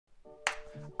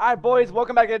Alright boys,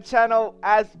 welcome back to the channel.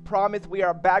 As promised, we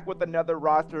are back with another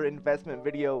roster investment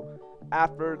video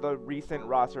after the recent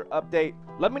roster update.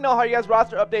 Let me know how you guys'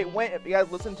 roster update went. If you guys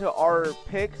listened to our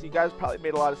picks, you guys probably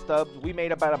made a lot of stubs. We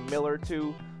made about $1 million or $2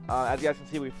 million. As you guys can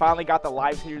see, we finally got the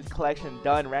live series collection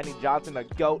done. Randy Johnson, the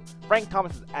GOAT. Frank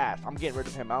Thomas's ass. I'm getting rid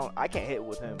of him. I can't hit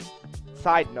with him.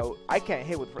 Side note, I can't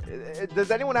hit with. Does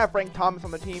anyone have Frank Thomas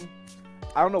on the team?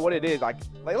 I don't know what it is. Like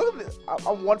look at this.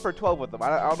 I'm 1 for 12 with him.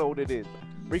 I don't know what it is.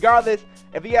 Regardless,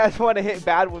 if you guys want to hit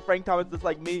bad with Frank Thomas just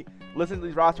like me, listen to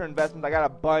these roster investments. I got a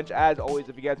bunch. As always,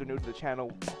 if you guys are new to the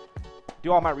channel,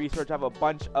 do all my research. I have a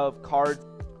bunch of cards,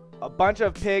 a bunch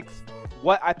of picks,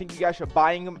 what I think you guys should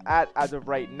buying them at as of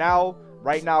right now.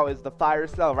 Right now is the fire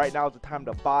sale. Right now is the time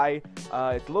to buy. It's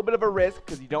a little bit of a risk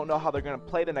because you don't know how they're going to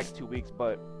play the next 2 weeks,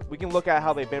 but we can look at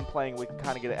how they've been playing. We can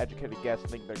kind of get an educated guess. I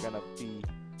think they're going to be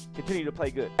continue to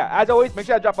play good. Yeah, as always, make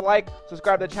sure to drop a like,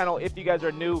 subscribe to the channel if you guys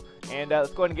are new, and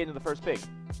let's go ahead and get into the first pick.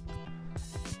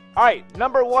 Alright,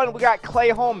 number 1, we got Clay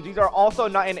Holmes. These are also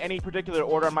not in any particular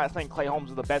order. I'm not saying Clay Holmes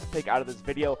is the best pick out of this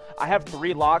video. I have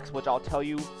 3 locks, which I'll tell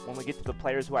you when we get to the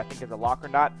players who I think is a lock or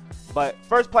not. But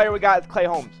first player we got is Clay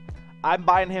Holmes. I'm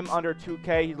buying him under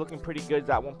 2K. He's looking pretty good. He's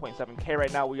at 1.7K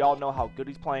right now. We all know how good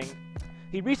he's playing.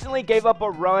 He recently gave up a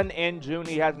run in June.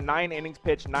 He has 9 innings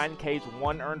pitched, 9 Ks,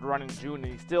 1 earned run in June, and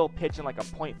he's still pitching like a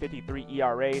 .53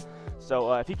 ERA.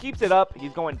 So if he keeps it up,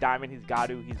 he's going diamond. He's got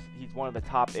to. He's one of the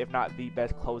top, if not the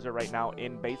best closer right now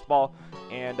in baseball.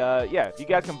 And yeah, if you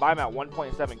guys can buy him at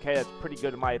 1.7K, that's pretty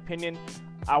good in my opinion.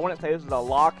 I wouldn't say this is a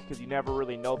lock because you never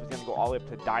really know if he's going to go all the way up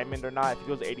to diamond or not. If he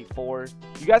goes to 84,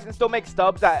 you guys can still make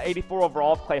stubs at 84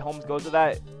 overall if Clay Holmes goes to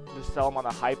that. Just sell him on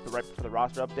the hype right before the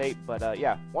roster update. But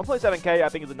yeah, 1.7K I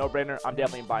think is a no-brainer. I'm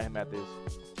definitely buying him at this.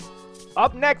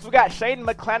 Up next, we got Shane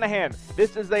McClanahan.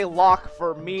 This is a lock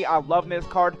for me. I love this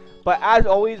card. But as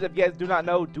always, if you guys do not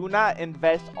know, do not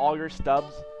invest all your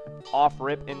stubs off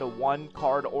rip into one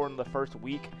card or in the first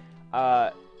week.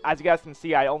 As you guys can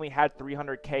see, I only had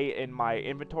 300K in my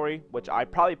inventory, which I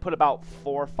probably put about 400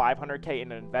 or 500K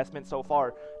in an investment so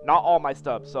far. Not all my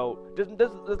stubs. So just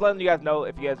letting you guys know,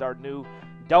 if you guys are new,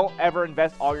 don't ever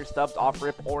invest all your stubs off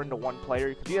rip or into one player,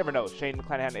 because you never know. Shane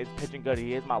McClanahan is pitching good.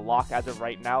 He is my lock as of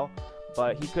right now,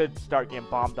 but he could start getting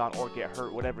bombed on or get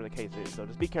hurt, whatever the case is. So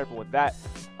just be careful with that.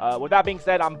 With that being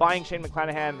said, I'm buying Shane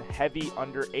McClanahan heavy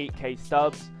under 8K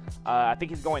stubs. I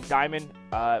think he's going diamond.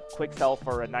 Quick sell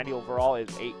for a 90 overall is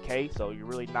 8K, so you're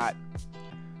really not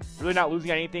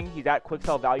losing anything. He's at quick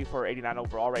sell value for 89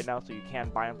 overall right now, so you can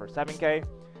buy him for 7K.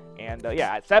 And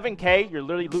yeah, at 7K, you're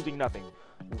literally losing nothing.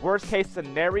 Worst case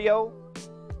scenario,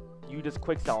 you just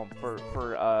quick sell him for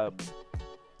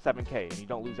 7K and you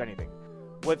don't lose anything.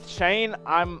 With Shane,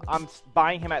 I'm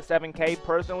buying him at 7K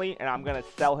personally, and I'm gonna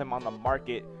sell him on the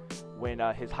market when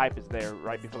his hype is there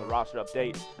right before the roster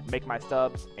update. Make my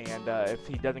stubs, and if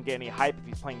he doesn't get any hype, if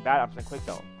he's playing bad, I'm just gonna quick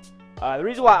sell him. The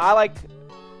reason why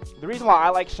I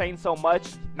like Shane so much,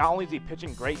 not only is he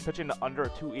pitching great, pitching under a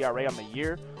 2 ERA on the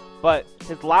year, but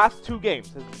his last 2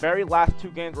 games, his very last 2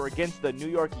 games were against the New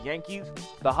York Yankees,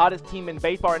 the hottest team in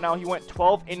baseball right now. He went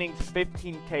 12 innings,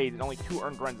 15 Ks, and only 2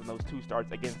 earned runs in those 2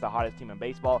 starts against the hottest team in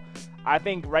baseball. I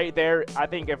think right there, I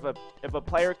think if a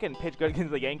player can pitch good against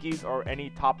the Yankees or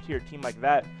any top tier team like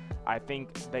that, I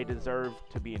think they deserve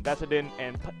to be invested in,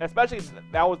 and especially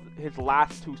that was his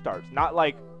last 2 starts. Not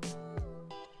like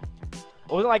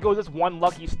it wasn't like it was just one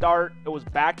lucky start. It was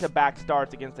back-to-back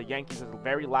starts against the Yankees. His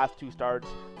very last 2 starts,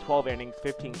 12 innings,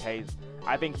 15 Ks.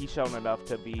 I think he's shown enough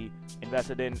to be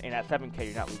invested in, and at 7K,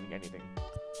 you're not losing anything.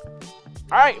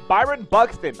 All right, Byron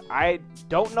Buxton. I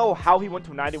don't know how he went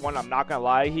to 91. I'm not gonna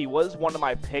lie. He was one of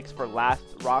my picks for last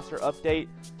roster update.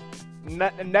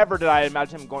 Never did I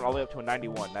imagine him going all the way up to a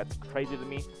 91. That's crazy to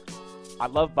me. I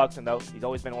love Buxton though. He's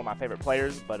always been one of my favorite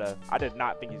players, but I did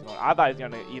not think he's going. I thought he was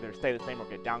going to either stay the same or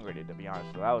get downgraded, to be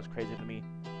honest. So that was crazy to me.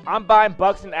 I'm buying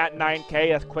Buxton at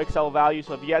 9K as quick sell value.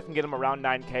 So if you guys can get him around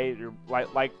 9K, you're like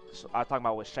I was talking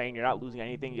about with Shane, you're not losing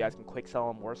anything. You guys can quick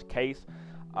sell him worst case.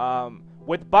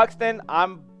 With Buxton,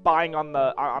 I'm buying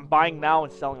now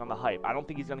and selling on the hype. I don't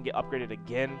think he's going to get upgraded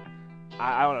again.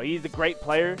 I don't know. He's a great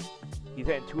player. He's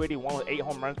hitting 281 with 8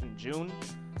 home runs in June,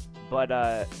 but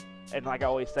and like I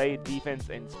always say, defense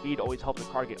and speed always help the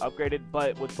card get upgraded.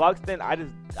 But with Buxton, I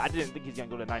didn't think he's gonna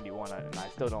go to 91, and I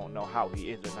still don't know how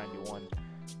he is at 91.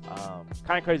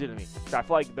 Kind of crazy to me. So I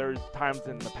feel like there's times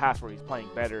in the past where he's playing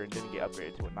better and didn't get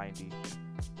upgraded to a 90.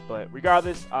 But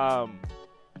regardless,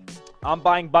 I'm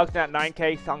buying Buxton at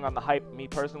 9K, selling on the hype. Me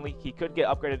personally, he could get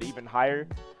upgraded even higher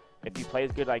if he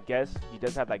plays good. I guess he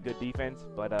does have that good defense.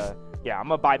 But yeah, I'm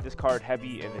gonna buy this card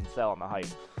heavy and then sell on the hype.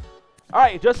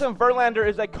 Alright, Justin Verlander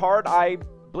is a card I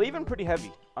believe him pretty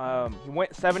heavy. He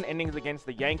went 7 innings against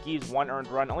the Yankees, 1 earned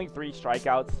run, only 3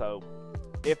 strikeouts. So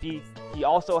if he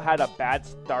also had a bad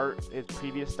start, his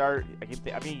previous start, I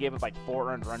think he gave us like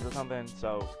 4 earned runs or something.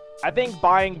 So I think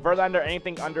buying Verlander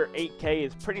anything under 8K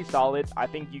is pretty solid. I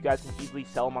think you guys can easily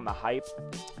sell him on the hype.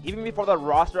 Even before the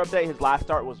roster update, his last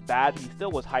start was bad. He still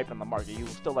was hyped on the market. He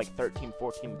was still like 13,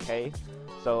 14K.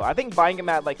 So I think buying him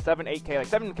at like 7, 8K, like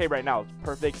 7K right now is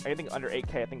perfect. Anything under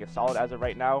 8K I think is solid as of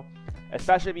right now.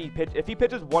 Especially if he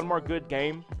pitches one more good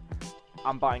game,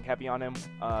 I'm buying heavy on him.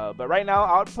 But right now,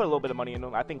 I would put a little bit of money in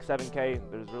him. I think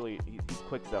 7K, he's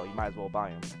quick sell. You might as well buy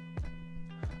him.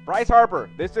 Bryce Harper.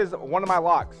 This is one of my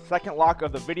locks. Second lock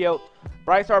of the video.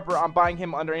 Bryce Harper, I'm buying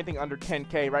him under anything under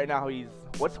 10K. Right now,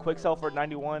 what's quick sell for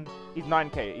 91? He's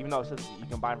 9K, even though it says you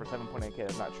can buy him for 7.8K.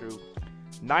 That's not true.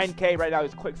 9K right now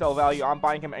is quick sell value. I'm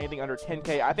buying him anything under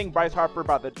 10K. I think Bryce Harper,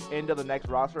 by the end of the next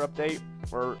roster update,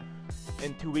 or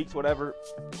in 2 weeks, whatever,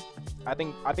 I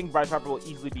think Bryce Harper will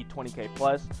easily be 20K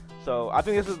plus. So I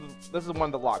think this is one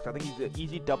of the locks. I think he's an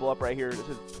easy double up right here. This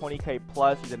is 20K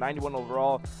plus. He's a 91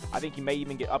 overall. I think he may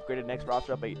even get upgraded next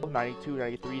roster update. 92,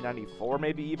 93, 94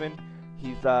 maybe even.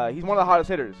 He's one of the hottest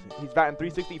hitters. He's batting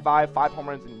 365, 5 home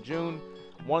runs in June.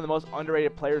 One of the most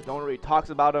underrated players. No one really talks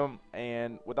about him.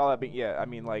 And with all that being, yeah, I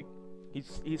mean, like,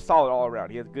 he's solid all around.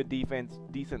 He has good defense,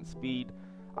 decent speed.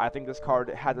 I think this card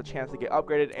has a chance to get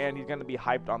upgraded, and he's going to be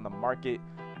hyped on the market.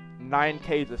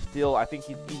 9K is a steal. I think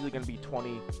he's easily going to be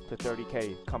 20 to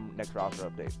 30K come next roster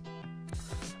update.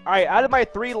 All right, out of my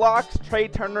 3 locks, Trey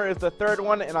Turner is the third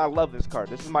one, and I love this card.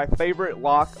 This is my favorite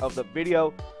lock of the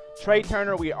video. Trey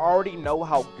Turner, we already know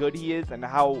how good he is and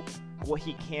what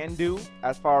he can do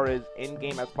as far as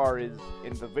in-game, as far as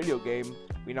in the video game.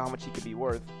 We know how much he could be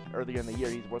worth. Earlier in the year,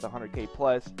 he's worth 100K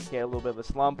plus. He had a little bit of a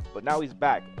slump, but now he's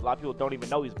back. A lot of people don't even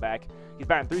know he's back. He's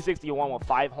batting 361 with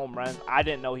 5 home runs. I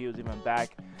didn't know he was even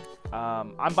back.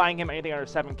 I'm buying him anything under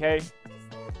 7K.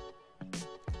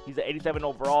 He's an 87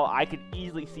 overall. I could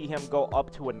easily see him go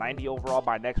up to a 90 overall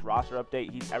by next roster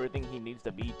update. He's everything he needs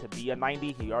to be a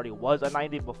 90. He already was a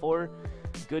 90 before.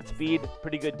 Good speed,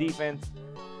 pretty good defense.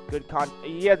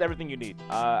 He has everything you need.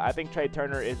 I think Trey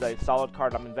Turner is a solid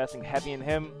card. I'm investing heavy in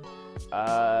him.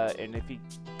 And if he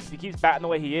keeps batting the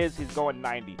way he is, he's going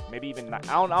 90. Maybe even, I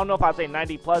don't know if I'd say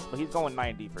 90 plus, but he's going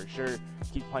 90 for sure.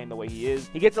 Keeps playing the way he is.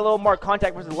 He gets a little more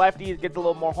contact versus lefties, gets a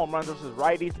little more home runs versus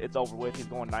righties. It's over with. He's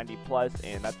going 90 plus,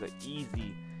 and that's he's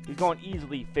going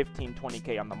easily 15,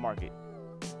 20K on the market.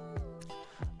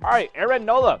 All right, Aaron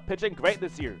Nola pitching great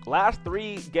this year. Last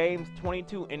 3 games,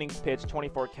 22 innings pitched,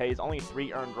 24 Ks, only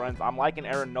 3 earned runs. I'm liking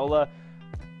Aaron Nola.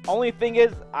 Only thing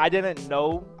is, I didn't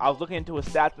know. I was looking into his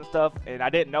stats and stuff, and I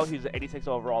didn't know he was an 86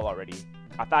 overall already.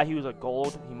 I thought he was a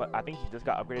gold. I think he just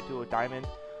got upgraded to a diamond.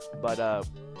 But I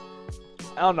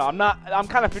don't know. I'm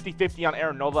kind of 50-50 on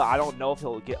Aaron Nola. I don't know if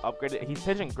he'll get upgraded. He's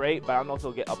pitching great, but I don't know if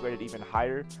he'll get upgraded even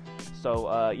higher.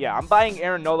 So, yeah, I'm buying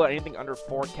Aaron Nola anything under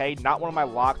 4K. Not one of my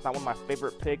locks, not one of my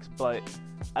favorite picks, but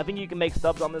I think you can make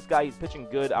stubs on this guy. He's pitching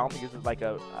good. I don't think this is like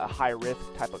a high-risk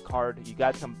type of card. You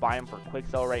guys can buy him for quick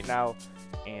sell right now.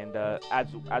 And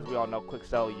as we all know, quick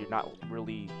sell, you're not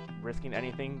really risking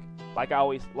anything. Like I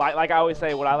always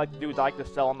say, what I like to do is I like to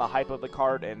sell on the hype of the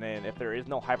card, and then if there is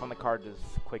no hype on the card, just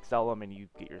quick sell them and you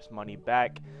get your money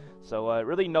back. So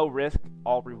really no risk,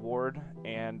 all reward.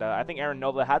 And I think Aaron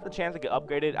Nola has the chance to get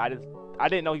upgraded. I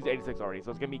didn't know he's 86 already,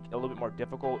 so it's gonna be a little bit more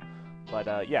difficult.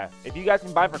 But yeah, if you guys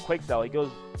can buy for quick sell, if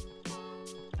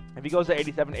he goes to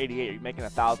 87, 88, you're making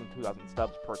 1,000, 2,000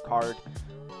 stubs per card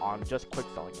on just quick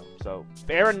selling them. So if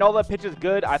Aaron Nola pitches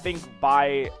good, I think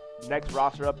by next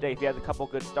roster update, if he has a couple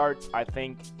good starts, I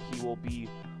think he will be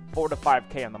 4 to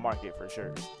 5K on the market for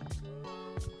sure.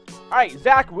 All right,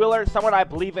 Zach Wheeler, someone I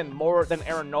believe in more than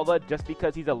Aaron Nola just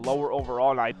because he's a lower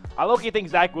overall. And I low-key think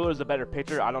Zach Wheeler is a better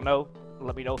pitcher. I don't know.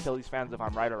 Let me know, Phillies fans, if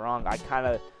I'm right or wrong.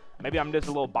 Maybe I'm just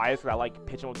a little biased because I like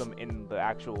pitching with him in the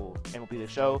actual MLB The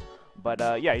Show.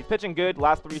 But yeah, he's pitching good.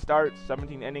 Last 3 starts,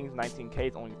 17 innings, 19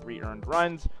 Ks, only 3 earned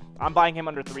runs. I'm buying him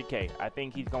under 3K. I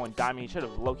think he's going diamond. He should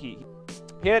have low-key.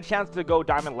 He had a chance to go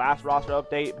diamond last roster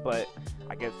update, but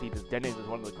I guess he just didn't. He's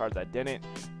one of the cards that didn't.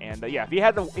 And yeah,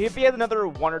 if he has another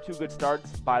 1 or 2 good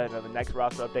starts by the next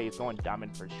roster update, he's going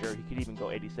diamond for sure. He could even go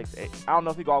 86. I don't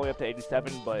know if he go all the way up to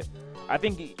 87, but I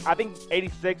think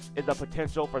 86 is the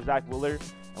potential for Zach Wheeler.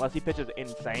 Unless he pitches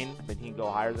insane, then he can go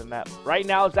higher than that. Right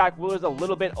now, Zach Wheeler's a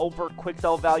little bit over quick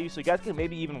sell value, so you guys can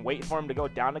maybe even wait for him to go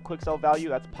down to quick sell value.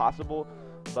 That's possible.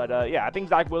 But yeah, I think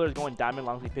Zach Wheeler is going diamond as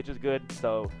long as he pitches good.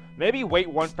 So maybe wait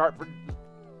one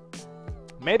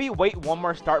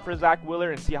more start for Zach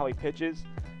Wheeler and see how he pitches,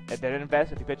 and then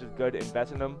invest. If he pitches good,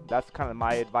 invest in him. That's kind of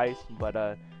my advice.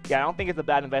 But yeah, I don't think it's a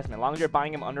bad investment. As long as you're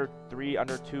buying them under 3,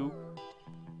 under 2,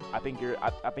 I think you're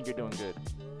doing good.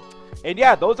 And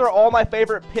yeah, those are all my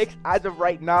favorite picks as of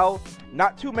right now.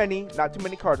 Not too many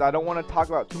cards. I don't want to talk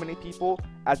about too many people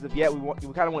as of yet. We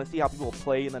kind of want to see how people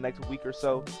play in the next week or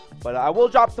so. But I will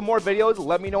drop some more videos.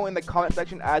 Let me know in the comment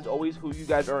section, as always, who you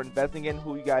guys are investing in,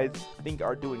 who you guys think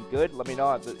are doing good. Let me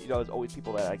know. You know, there's always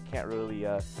people that I can't really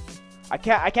I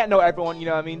can't know everyone, you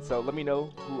know what I mean? So let me know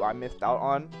who I missed out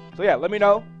on. So yeah, let me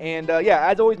know. And yeah,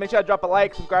 as always, make sure to drop a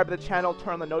like, subscribe to the channel,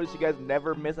 turn on the notice so you guys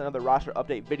never miss another roster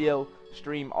update video,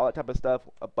 stream, all that type of stuff.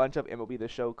 A bunch of MLB The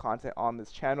Show content on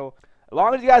this channel. As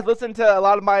long as you guys listen to a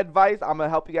lot of my advice, I'm going to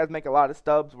help you guys make a lot of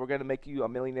stubs. We're going to make you a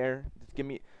millionaire. Just give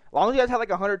me, as long as you guys have like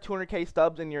 100, 200K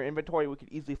stubs in your inventory, we could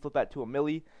easily flip that to a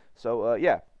milli. So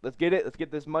yeah, let's get it. Let's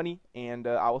get this money. And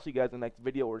I will see you guys in the next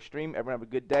video or stream. Everyone have a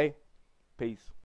good day. Peace.